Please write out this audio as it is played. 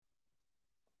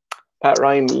Pat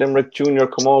Ryan, Limerick Junior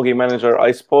Camogie manager.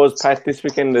 I suppose, Pat, this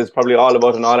weekend is probably all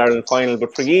about an All-Ireland final,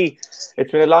 but for ye,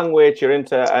 it's been a long wait. You're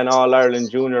into an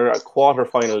All-Ireland Junior quarter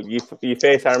final. You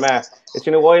face Armagh. It's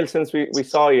been a while since we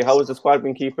saw you. How has the squad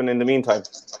been keeping in the meantime?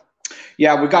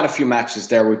 Yeah, we got a few matches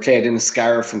there. We played in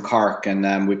Scarra from Cork,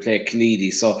 and we played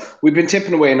Killeedy. So we've been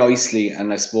tipping away nicely.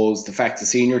 And I suppose the fact the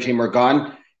senior team are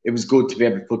gone, it was good to be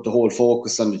able to put the whole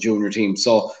focus on the junior team.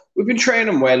 So we've been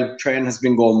training well. Training has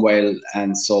been going well.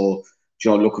 And so,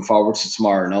 looking forward to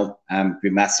tomorrow now. It'd be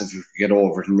massive if we get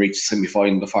over it and reach the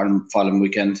semi-final the following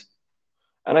weekend.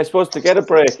 And I suppose to get a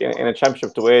break in a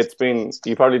championship the way it's been,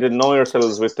 you probably didn't know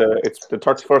yourselves with it's the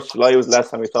 31st July was the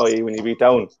last time we saw you when you beat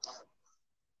Down.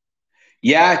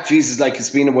 Yeah, Jesus, it's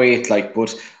been a wait, but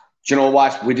do you know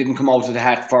what? We didn't come out of the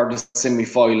hat for the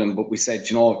semi-final, but we said,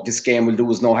 this game will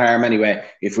do us no harm anyway.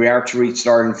 If we are to reach the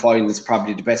Ireland final, it's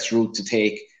probably the best route to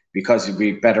take because you'll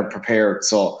be better prepared.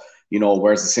 So,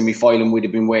 whereas the semi-final, we'd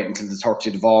have been waiting until the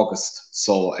 30th of August.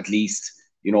 So at least,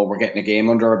 we're getting a game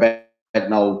under our belt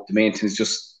now. The main thing is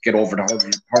just get over the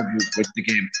hurdle with the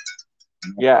game.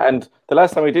 Yeah, and the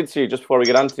last time we did see you, just before we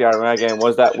get on to the Armagh game,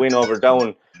 was that win over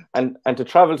Down. And to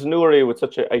travel to Newry with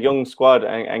such a young squad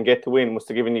and get to win must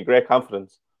have given you great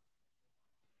confidence.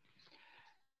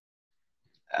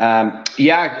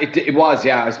 Yeah, it was.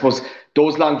 Yeah, I suppose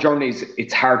those long journeys,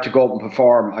 it's hard to go out and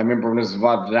perform. I remember when I was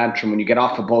involved with Antrim, when you get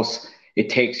off a bus, it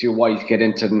takes you a while to get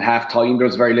into it. In half time, there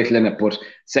was very little in it, but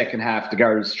second half, the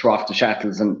girls threw off the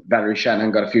shackles and Valerie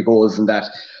Shanahan got a few goals in that.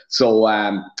 So,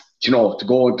 to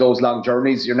go those long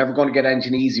journeys, you're never going to get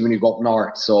anything easy when you go up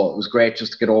north. So it was great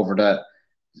just to get over the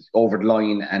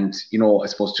line and, I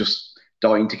suppose just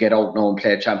dying to get out now and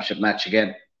play a championship match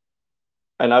again.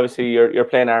 And obviously you're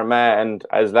playing Armagh, and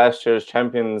as last year's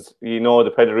champions,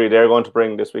 the pedigree they're going to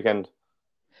bring this weekend.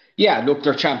 Yeah, look,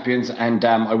 they're champions, and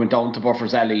I went down to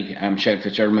Buffers Alley, Shane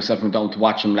Fitzgerald myself went down to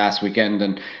watch them last weekend,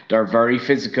 and they're very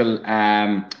physical,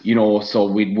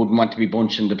 so we wouldn't want to be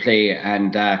bunching the play,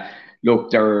 and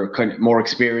look, they're kind of more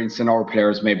experienced than our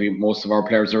players. Maybe most of our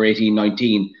players are 18,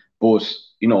 19, but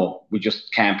we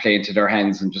just can't play into their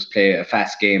hands and just play a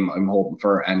fast game, I'm hoping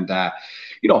for. And,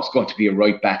 it's going to be a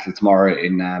right battle tomorrow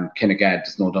in Kinnegad.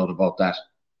 There's no doubt about that.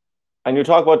 And you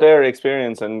talk about their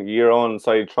experience and your own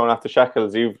side throwing off the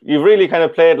shackles. You've really kind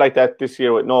of played like that this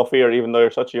year with no fear, even though you're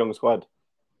such a young squad.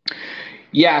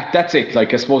 Yeah, that's it.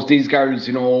 I suppose these girls,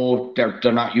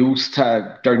 they're not used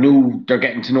to, they're new, they're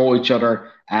getting to know each other.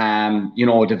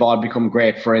 They've all become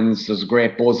great friends. There's a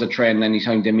great buzz at training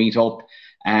anytime they meet up.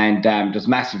 And there's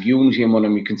massive unity among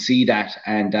them. You can see that.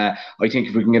 And I think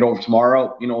if we can get over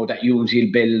tomorrow, that unity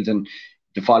will build. And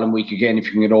the following week again, if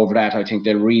you can get over that, I think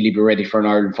they'll really be ready for an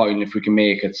Ireland final if we can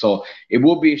make it. So it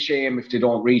would be a shame if they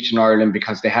don't reach in Ireland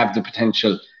because they have the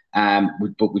potential.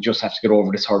 But we just have to get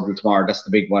over this hurdle tomorrow. That's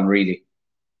the big one, really.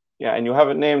 Yeah, and you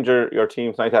haven't named your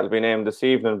team tonight. That'll be named this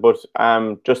evening. But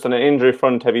just on an injury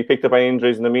front, have you picked up any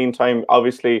injuries in the meantime?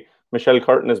 Obviously, Michelle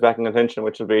Curtin is back in contention,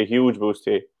 which will be a huge boost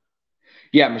to you.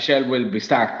 Yeah, Michelle will be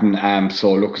starting.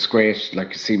 So look, it's great.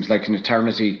 It seems like an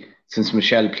eternity since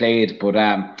Michelle played, but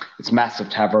it's massive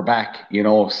to have her back.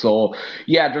 So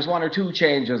yeah, there's one or two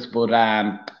changes, but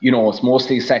it's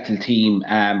mostly a settled team.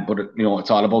 But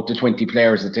it's all about the 20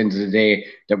 players at the end of the day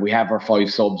that we have our 5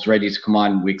 subs ready to come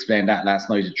on. We explained that last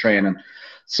night at training.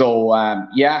 So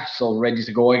so ready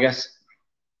to go, I guess.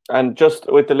 And just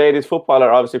with the ladies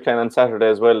footballer obviously playing on Saturday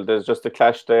as well, there's just a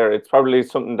clash there. It's probably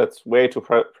something that's way too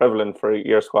prevalent for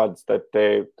your squads that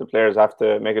the players have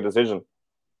to make a decision.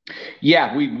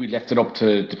 Yeah, we left it up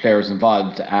to the players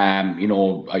involved. I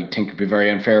think it'd be very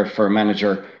unfair for a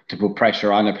manager to put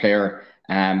pressure on a player.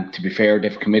 To be fair,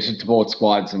 they've committed to both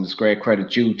squads and it's great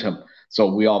credit due to them.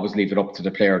 So we always leave it up to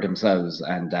the player themselves.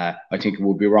 And I think it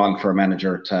would be wrong for a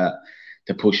manager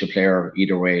to push a player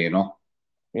either way,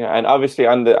 Yeah, and obviously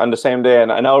on the same day, and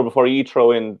an hour before you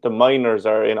throw in, the minors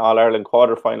are in All Ireland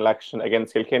quarter-final action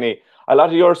against Kilkenny. A lot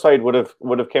of your side would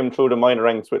have come through the minor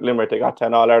ranks with Limerick. They got to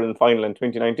an All Ireland final in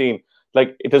 2019.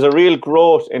 There's a real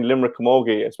growth in Limerick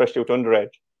Camogie, especially with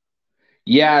underage.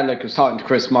 Yeah, I was talking to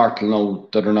Chris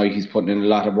Martle the other night. He's putting in a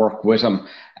lot of work with him,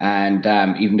 and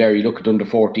even there, you look at under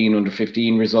 14, under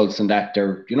 15 results, and that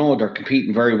they're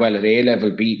competing very well at A level,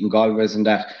 beating Galway's and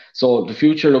that. So the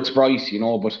future looks bright,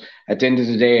 But at the end of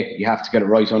the day, you have to get it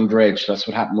right underage. That's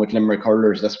what happened with Limerick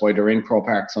hurlers. That's why they're in Croke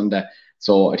Park Sunday.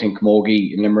 So I think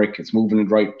Camogie in Limerick, it's moving in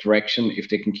the right direction if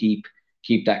they can keep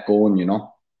that going,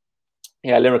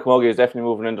 Yeah, Limerick Camogie is definitely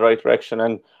moving in the right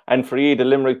direction. And for you, the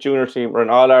Limerick junior team are in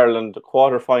All-Ireland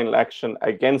quarter-final action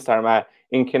against Armagh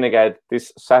in Kinnegad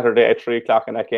this Saturday at 3 o'clock in that game.